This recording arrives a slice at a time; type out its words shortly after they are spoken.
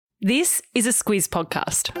This is a Squiz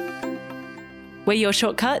podcast. We're your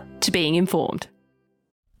shortcut to being informed.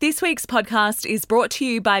 This week's podcast is brought to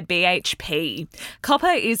you by BHP.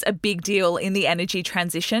 Copper is a big deal in the energy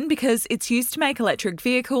transition because it's used to make electric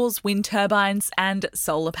vehicles, wind turbines and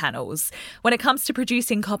solar panels. When it comes to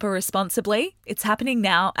producing copper responsibly, it's happening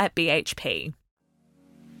now at BHP.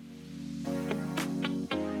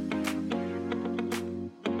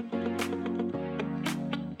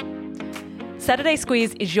 Saturday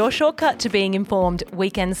Squiz is your shortcut to being informed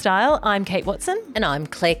weekend style. I'm Kate Watson. And I'm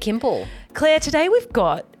Claire Kimball. Claire, today we've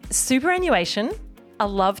got superannuation, a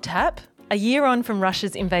love tap, a year on from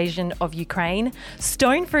Russia's invasion of Ukraine,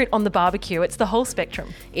 stone fruit on the barbecue. It's the whole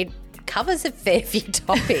spectrum. It covers a fair few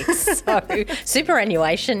topics. So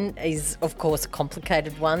superannuation is, of course, a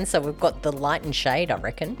complicated one. So we've got the light and shade, I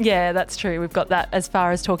reckon. Yeah, that's true. We've got that as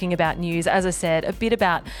far as talking about news. As I said, a bit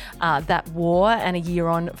about that war and a year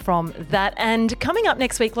on from that. And coming up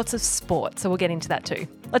next week, lots of sport. So we'll get into that too.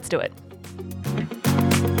 Let's do it.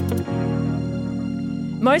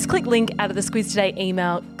 Most clicked link out of the Squiz Today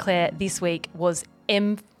email, Claire, this week was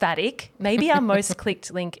emphatic. Maybe our most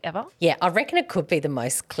clicked link ever. Yeah, I reckon it could be the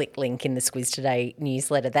most clicked link in the Squiz Today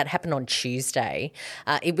newsletter. That happened on Tuesday.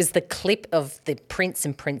 It was the clip of the Prince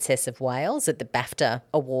and Princess of Wales at the BAFTA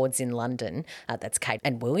Awards in London. That's Kate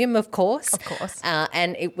and William, of course. Of course.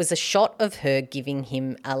 And it was a shot of her giving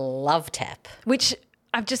him a love tap. Which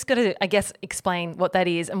I've just got to, I guess, explain what that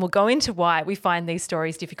is, and we'll go into why we find these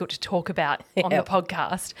stories difficult to talk about on the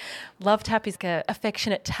podcast. Love tap is an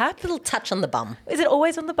affectionate tap. A little touch on the bum. Is it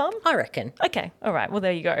always on the bum? I reckon. Okay, all right. Well,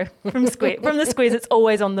 there you go. From the Squiz, it's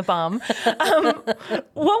always on the bum.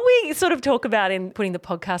 What we sort of talk about in putting the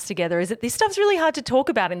podcast together is that this stuff's really hard to talk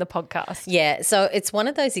about in the podcast. Yeah, so it's one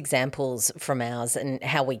of those examples from ours and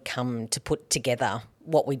how we come to put together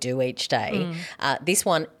what we do each day. This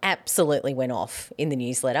one absolutely went off in the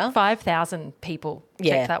newsletter. 5,000 people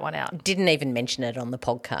checked that one out. Didn't even mention it on the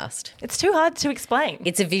podcast. It's too hard to explain.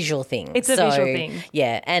 It's a visual thing. It's a visual thing.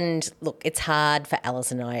 Yeah, and look, it's hard for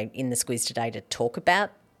Alice and I in the Squiz Today to talk about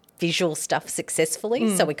visual stuff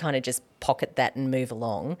successfully, so we kind of just pocket that and move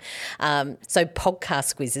along. So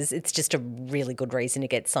podcast quizzes, it's just a really good reason to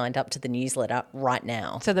get signed up to the newsletter right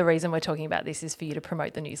now. So the reason we're talking about this is for you to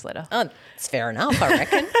promote the newsletter. Oh, it's fair enough, I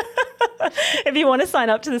reckon. If you want to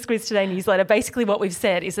sign up to the Squiz Today newsletter, basically what we've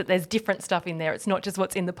said is that there's different stuff in there. It's not just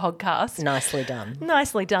what's in the podcast. Nicely done.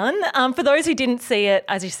 Nicely done. For those who didn't see it,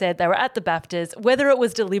 as you said, they were at the BAFTAs. Whether it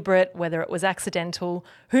was deliberate, whether it was accidental,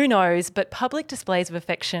 who knows? But public displays of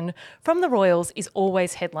affection from the royals is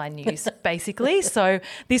always headline news, basically. So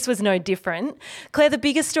this was no different. Claire, the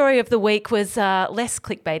biggest story of the week was less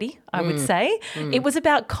clickbaity, I would say. It was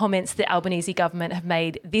about comments the Albanese government have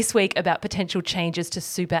made this week about potential changes to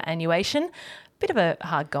superannuation. Bit of a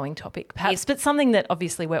hard-going topic, perhaps, but something that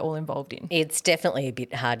obviously we're all involved in. It's definitely a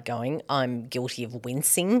bit hard-going. I'm guilty of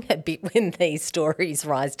wincing a bit when these stories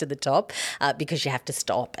rise to the top because you have to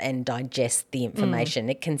stop and digest the information.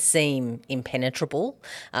 It can seem impenetrable,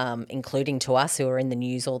 including to us who are in the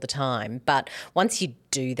news all the time. But once you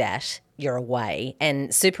do that, you're away.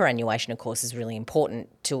 And superannuation, of course, is really important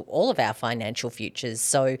to all of our financial futures.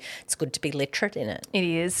 So it's good to be literate in it. It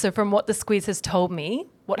is. So from what the Squiz has told me,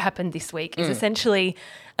 what happened this week is essentially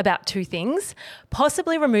about two things: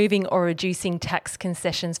 possibly removing or reducing tax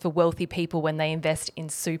concessions for wealthy people when they invest in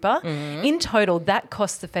super. In total, that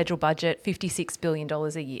costs the federal budget $56 billion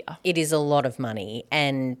a year. It is a lot of money,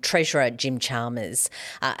 and Treasurer Jim Chalmers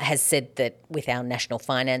has said that with our national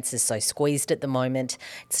finances so squeezed at the moment,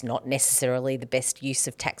 it's not necessarily the best use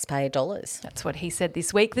of taxpayer dollars. That's what he said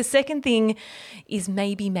this week. The second thing is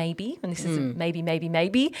maybe, and this is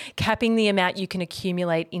maybe, capping the amount you can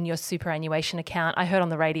accumulate in your superannuation account. I heard on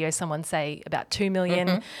the radio someone say about $2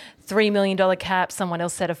 million, $3 million cap. Someone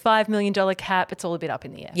else said a $5 million cap. It's all a bit up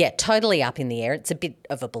in the air. Yeah, totally up in the air. It's a bit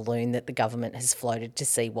of a balloon that the government has floated to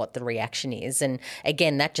see what the reaction is. And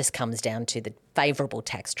again, that just comes down to the favourable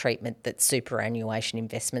tax treatment that superannuation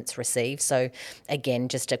investments receive. So again,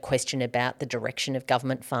 just a question about the direction of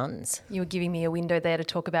government funds. You were giving me a window there to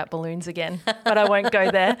talk about balloons again, but I won't go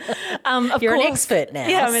there. You're an expert now.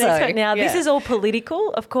 Yeah, I'm an expert now. Yeah. This is all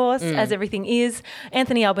political, of course, as everything is.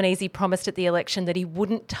 Anthony Albanese promised at the election that he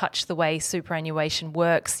wouldn't touch the way superannuation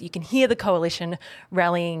works. You can hear the coalition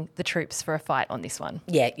rallying the troops for a fight on this one.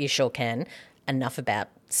 Yeah, you sure can. Enough about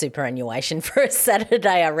superannuation for a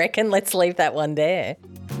Saturday, I reckon. Let's leave that one there.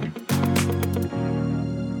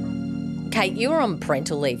 Kate, you were on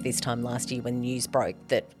parental leave this time last year when news broke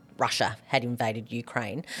that Russia had invaded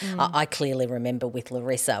Ukraine. I clearly remember with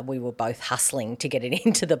Larissa, we were both hustling to get it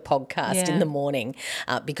into the podcast in the morning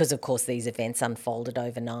because, of course, these events unfolded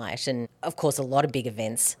overnight. And, of course, a lot of big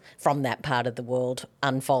events from that part of the world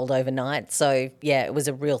unfold overnight. So, yeah, it was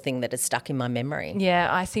a real thing that has stuck in my memory.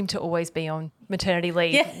 Yeah, I seem to always be on maternity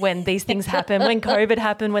leave when these things happen. When COVID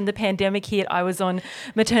happened, when the pandemic hit, I was on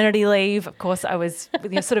maternity leave. Of course, I was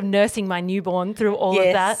sort of nursing my newborn through all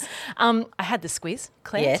of that. I had the Squiz,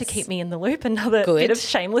 Claire, to keep me in the loop. Another bit of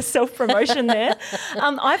shameless self-promotion there.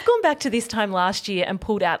 I've gone back to this time last year and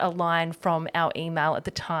pulled out a line from our email at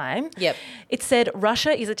the time. It said,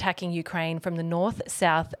 Russia is attacking Ukraine from the north,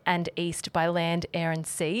 south and east by land, air and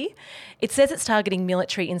sea. It says it's targeting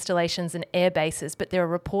military installations and air bases, but there are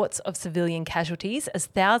reports of civilian casualties as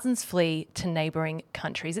thousands flee to neighbouring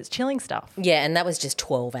countries. It's chilling stuff. Yeah, and that was just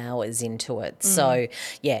 12 hours into it. So,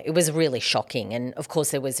 yeah, it was really shocking. And, of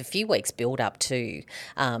course, there was a few weeks build up too,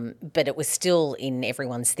 but it was still in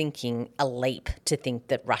everyone's thinking a leap to think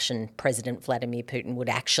that Russian President Vladimir Putin would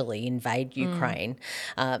actually invade Ukraine.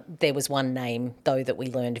 There was one name, though, that we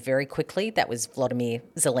learned very quickly. That was Volodymyr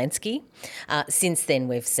Zelensky. Since then,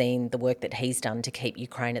 we've seen the work that he's done to keep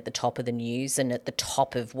Ukraine at the top of the news and at the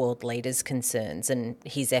top of world leaders' concerns, and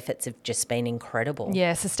his efforts have just been incredible.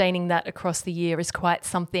 Yeah, sustaining that across the year is quite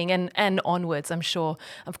something, and onwards, I'm sure.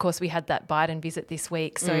 Of course, we had that Biden visit this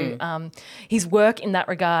week, so his work in that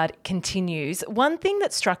regard continues. One thing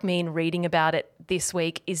that struck me in reading about it this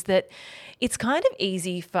week is that it's kind of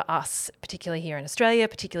easy for us, particularly here in Australia,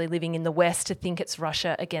 particularly living in the West, to think it's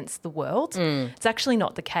Russia against the world. It's actually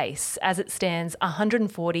not the case. As it stands,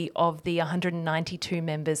 140 of the 192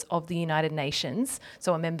 members of the United Nations,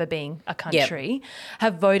 so a member being a country,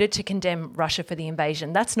 have voted to condemn Russia for the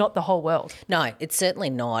invasion. That's not the whole world. No, it's certainly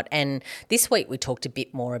not. And this week we talked a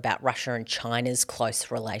bit more about Russia and China's close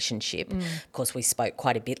relationship. Of course, we spoke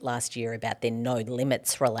quite a bit last year about their no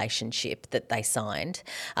limits relationship that they signed.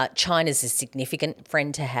 China's a significant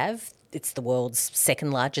friend to have. It's the world's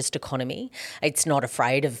second largest economy. It's not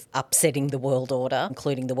afraid of upsetting the world order,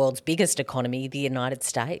 including the world's biggest economy, the United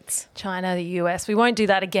States. China, the US. We won't do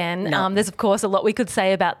that again. No. There's, of course, a lot we could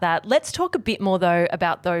say about that. Let's talk a bit more, though,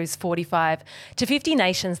 about those 45 to 50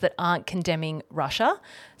 nations that aren't condemning Russia.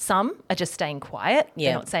 Some are just staying quiet.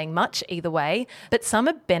 They're not saying much either way. But some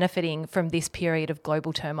are benefiting from this period of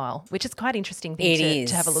global turmoil, which is quite interesting thing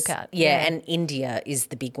to have a look at. Yeah, and India is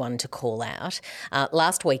the big one to call out.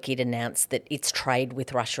 Last week it announced that its trade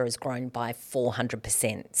with Russia has grown by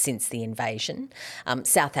 400% since the invasion.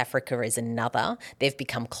 South Africa is another. They've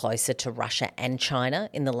become closer to Russia and China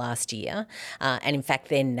in the last year. And in fact,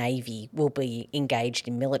 their navy will be engaged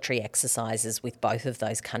in military exercises with both of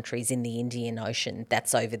those countries in the Indian Ocean.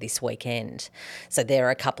 That's over this weekend. So there are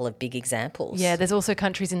a couple of big examples. Yeah, there's also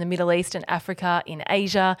countries in the Middle East and Africa, in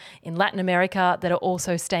Asia, in Latin America that are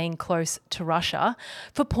also staying close to Russia.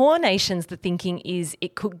 For poor nations, the thinking is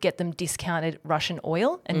it could get them discounted Russian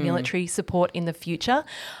oil and military support in the future.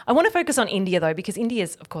 I want to focus on India, though, because India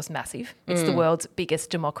is, of course, massive. It's the world's biggest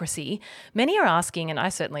democracy. Many are asking, and I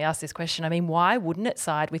certainly asked this question, I mean, why wouldn't it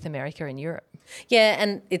side with America and Europe? Yeah,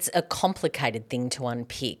 and it's a complicated thing to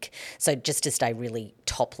unpick. So just to stay really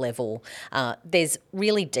top level, there's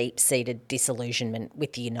really deep-seated disillusionment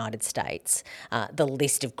with the United States. The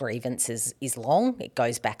list of grievances is long. It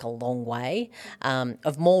goes back a long way.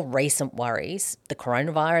 Of more recent worries, the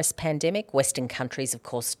coronavirus pandemic, Western countries, of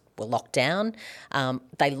course, were locked down.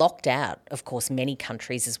 They locked out, of course, many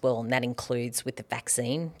countries as well, and that includes with the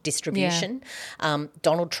vaccine distribution.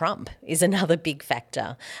 Donald Trump is another big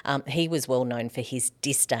factor. He was well known for his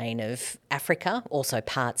disdain of Africa, also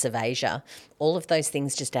parts of Asia. All of those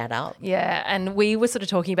things just add up. Yeah, and we were sort of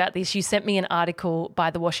talking about this. You sent me an article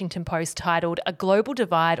by the Washington Post titled "A Global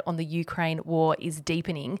Divide on the Ukraine War is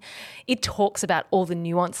Deepening." It talks about all the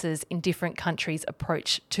nuances in different countries'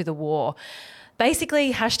 approach to the war.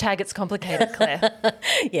 Basically, hashtag it's complicated, Claire.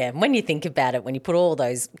 Yeah, when you think about it, when you put all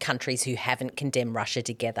those countries who haven't condemned Russia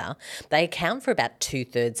together, they account for about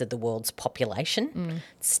 2/3 of the world's population.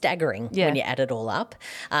 Staggering when you add it all up.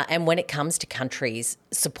 And when it comes to countries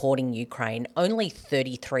supporting Ukraine, only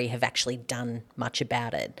 33 have actually done much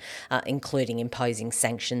about it, including imposing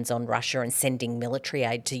sanctions on Russia and sending military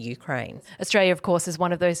aid to Ukraine. Australia, of course, is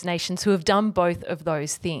one of those nations who have done both of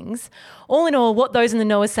those things. All in all, what those in the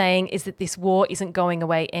know are saying is that this war isn't going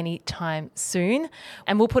away anytime soon.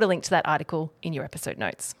 And we'll put a link to that article in your episode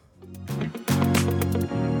notes.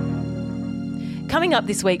 Coming up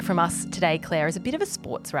this week from us today, Claire, is a bit of a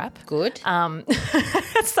sports wrap. Good.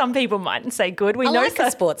 Some people mightn't say good. I like a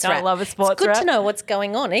sports wrap. I love a sports wrap. It's good to know what's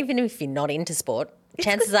going on, even if you're not into sport.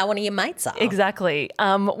 chances are one of your mates are. Exactly.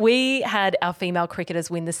 We had our female cricketers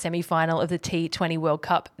win the semi-final of the T20 World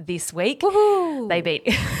Cup this week. Woohoo! They beat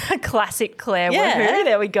classic Claire. Yeah. Woohoo,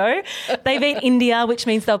 there we go. They beat India, which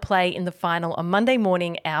means they'll play in the final on Monday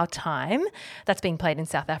morning, our time. That's being played in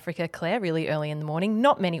South Africa, Claire, really early in the morning.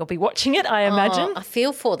 Not many will be watching it, I imagine. I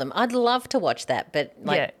feel for them. I'd love to watch that, but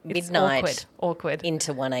midnight awkward.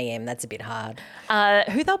 into 1 a.m, that's a bit hard.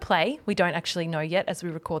 Who they'll play, we don't actually know yet as we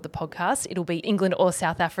record the podcast. It'll be England or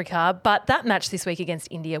South Africa. But that match this week against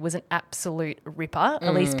India was an absolute ripper.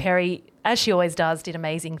 Elise Perry, as she always does, did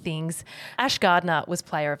amazing things. Ash Gardner was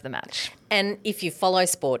player of the match. And if you follow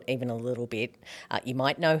sport even a little bit, you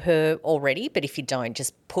might know her already, but if you don't,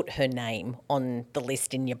 just put her name on the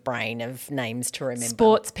list in your brain of names to remember.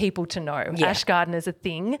 Sports people to know. Yeah. Ash Gardner's a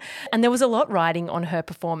thing. And there was a lot riding on her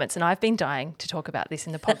performance, and I've been dying to talk about this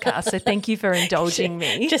in the podcast, so thank you for indulging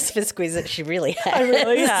me. Just for Squiz, she really has. I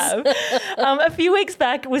really have. A few weeks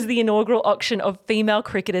back was the inaugural auction of female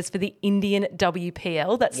cricketers for the Indian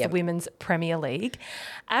WPL, that's the Women's Premier League.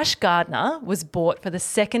 Ash Gardner was bought for the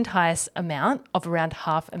second highest amount of around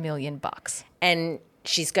 $500,000. And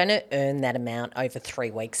she's going to earn that amount over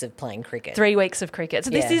 3 weeks of playing cricket. 3 weeks of cricket.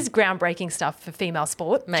 So this is groundbreaking stuff for female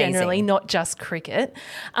sport, generally, not just cricket.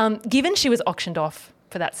 Given she was auctioned off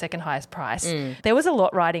for that second highest price, there was a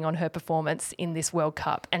lot riding on her performance in this World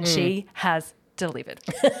Cup, and she has delivered.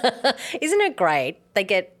 Isn't it great? They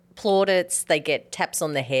get plaudits, they get taps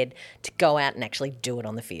on the head to go out and actually do it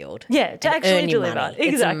on the field. Yeah, to actually deliver. Money. Exactly.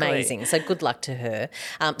 It's amazing. So good luck to her.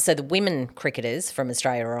 So the women cricketers from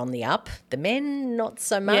Australia are on the up. The men, not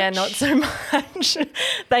so much. Yeah, not so much.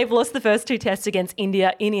 They've lost the first 2 tests against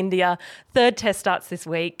India in India. Third test starts this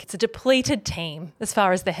week. It's a depleted team, as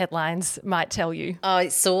far as the headlines might tell you. I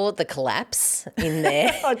saw the collapse in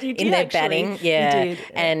their actually batting. Yeah, you did.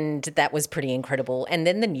 And that was pretty incredible. And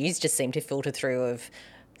then the news just seemed to filter through of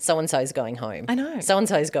so-and-so's going home. I know.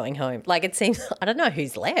 So-and-so's going home. Like it seems, I don't know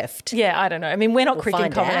who's left. Yeah, I don't know. I mean, we're not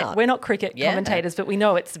cricket commentators, but we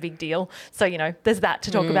know it's a big deal. So, there's that to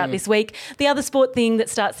talk about this week. The other sport thing that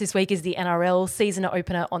starts this week is the NRL season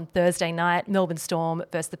opener on Thursday night, Melbourne Storm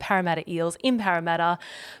versus the Parramatta Eels in Parramatta.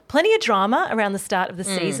 Plenty of drama around the start of the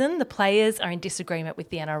season. The players are in disagreement with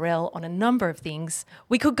the NRL on a number of things.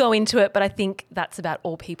 We could go into it, but I think that's about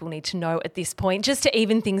all people need to know at this point. Just to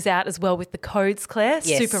even things out as well with the codes, Claire.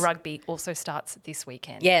 Yes. Super Rugby also starts this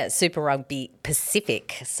weekend. Yeah, Super Rugby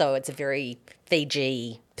Pacific. So it's a very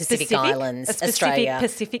Fiji, Pacific Islands, a specific Australia.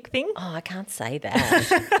 Pacific thing. Oh, I can't say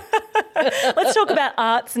that. Let's talk about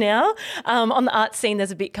arts now. On the arts scene,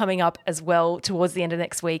 there's a bit coming up as well towards the end of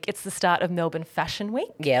next week. It's the start of Melbourne Fashion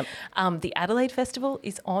Week. Yep. The Adelaide Festival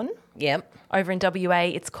is on. Yep. Over in WA,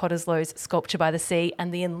 it's Cottesloe's Sculpture by the Sea,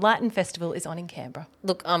 and the Enlighten Festival is on in Canberra.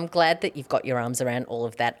 Look, I'm glad that you've got your arms around all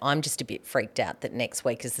of that. I'm just a bit freaked out that next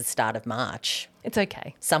week is the start of March. It's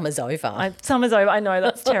okay. Summer's over. Summer's over. I know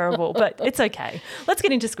that's terrible, but it's okay. Let's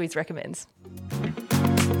get into Squiz Recommends.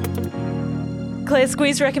 Claire,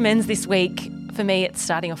 Squiz Recommends this week. For me, it's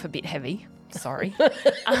starting off a bit heavy. Sorry.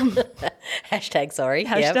 Hashtag sorry.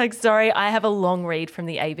 Hashtag sorry. I have a long read from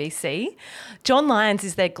the ABC. John Lyons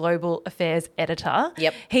is their global affairs editor.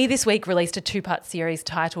 Yep. He this week released a 2-part series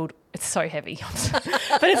titled, it's so heavy,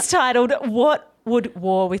 but it's titled, What Would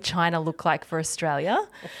War with China Look Like for Australia?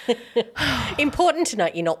 Important to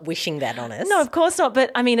note you're not wishing that on us. No, of course not.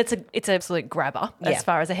 But I mean, it's an absolute grabber Yeah. as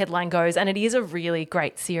far as a headline goes. And it is a really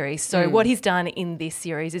great series. So what he's done in this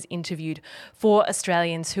series is interviewed 4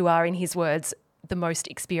 Australians who are, in his words, the most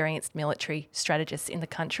experienced military strategists in the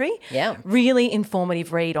country. Yeah. Really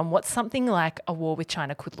informative read on what something like a war with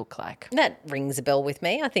China could look like. That rings a bell with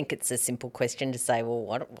me. I think it's a simple question to say, well,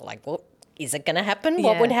 what is it going to happen?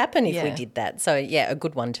 What would happen if we did that? So, yeah, a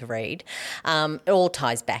good one to read. It all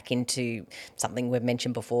ties back into something we've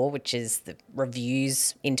mentioned before, which is the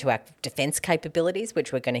reviews into our defence capabilities,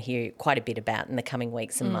 which we're going to hear quite a bit about in the coming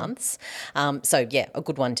weeks and months. So, yeah, a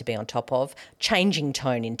good one to be on top of. Changing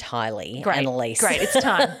tone entirely, Annalise. Great, it's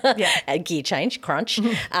time. Yeah. A gear change, crunch.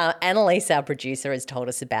 Annalise, our producer, has told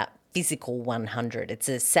us about Physical 100. It's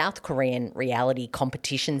a South Korean reality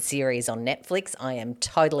competition series on Netflix. I am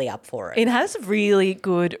totally up for it. It has really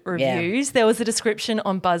good reviews. Yeah. There was a description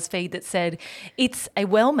on BuzzFeed that said it's a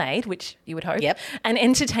well-made, which you would hope, an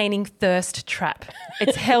entertaining thirst trap.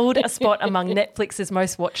 It's held a spot among Netflix's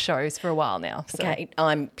most watched shows for a while now. So. Okay,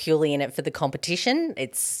 I'm purely in it for the competition.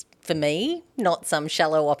 It's for me, not some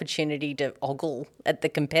shallow opportunity to ogle at the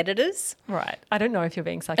competitors. Right. I don't know if you're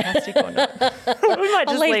being sarcastic or not. We might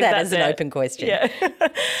just I'll leave that as there. an open question. Yeah.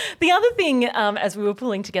 The other thing, as we were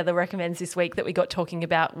pulling together recommends this week that we got talking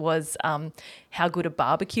about was how good a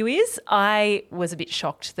barbecue is. I was a bit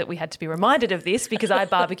shocked that we had to be reminded of this because I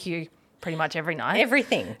barbecue pretty much every night.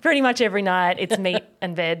 Everything. Pretty much every night. It's meat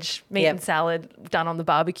and veg, meat and salad done on the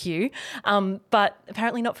barbecue. But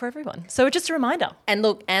apparently not for everyone. So just a reminder. And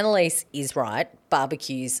look, Annalise is right.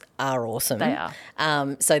 Barbecues are awesome. They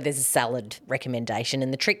are. So there's a salad recommendation.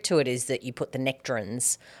 And the trick to it is that you put the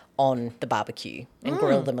nectarines on the barbecue and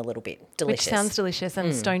grill them a little bit. Delicious. Which sounds delicious.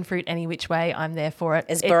 And stone fruit any which way, I'm there for it.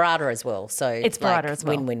 It's burrata as well. So it's burrata as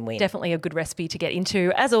well. Win-win-win. Definitely a good recipe to get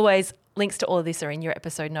into. As always, links to all of this are in your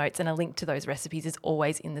episode notes, and a link to those recipes is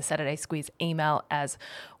always in the Saturday Squiz email as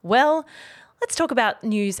well. Let's talk about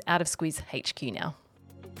news out of Squiz HQ now.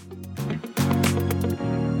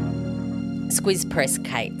 Squiz Press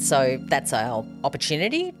Kate. So that's our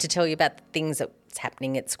opportunity to tell you about the things that's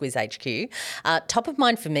happening at Squiz HQ. Top of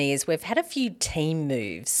mind for me is we've had a few team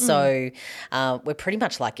moves. So we're pretty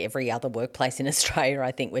much like every other workplace in Australia.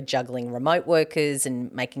 I think we're juggling remote workers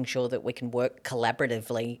and making sure that we can work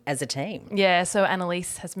collaboratively as a team. Yeah, so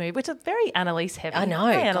Annalise has moved, which is very Annalise heavy. I know.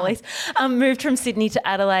 Hi, Annalise. Moved from Sydney to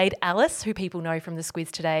Adelaide. Alice, who people know from the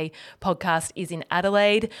Squiz Today podcast, is in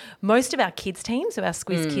Adelaide. Most of our kids team, so our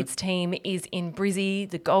Squiz Kids team, is in Brizzy,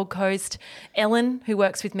 the Gold Coast. Ellen, who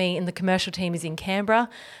works with me in the commercial team, is in Canberra.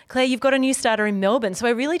 Claire, you've got a new starter in Melbourne. So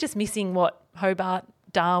we're really just missing Hobart,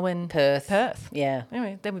 Darwin, Perth. Yeah.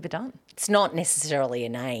 Anyway, then we'd be done. It's not necessarily a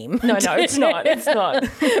name. No, it's not. It's not.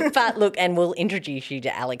 But look, and we'll introduce you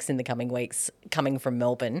to Alex in the coming weeks, coming from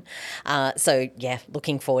Melbourne. So, yeah,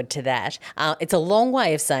 looking forward to that. It's a long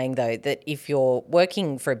way of saying, though, that if you're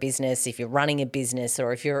working for a business, if you're running a business,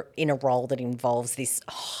 or if you're in a role that involves this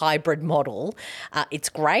hybrid model, it's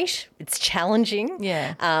great. It's challenging.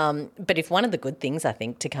 Yeah. But if one of the good things, I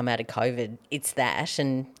think, to come out of COVID, it's that,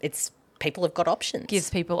 and it's people have got options.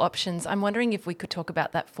 Gives people options. I'm wondering if we could talk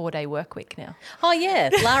about that 4-day work week now. Oh,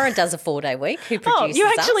 yeah. Lara does a 4-day week. Who produces you're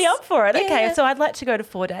actually us. up for it. Yeah. Okay, so I'd like to go to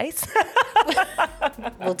 4 days.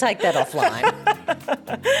 We'll take that offline.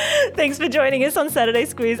 Thanks for joining us on Saturday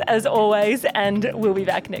Squiz as always, and we'll be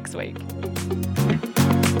back next week.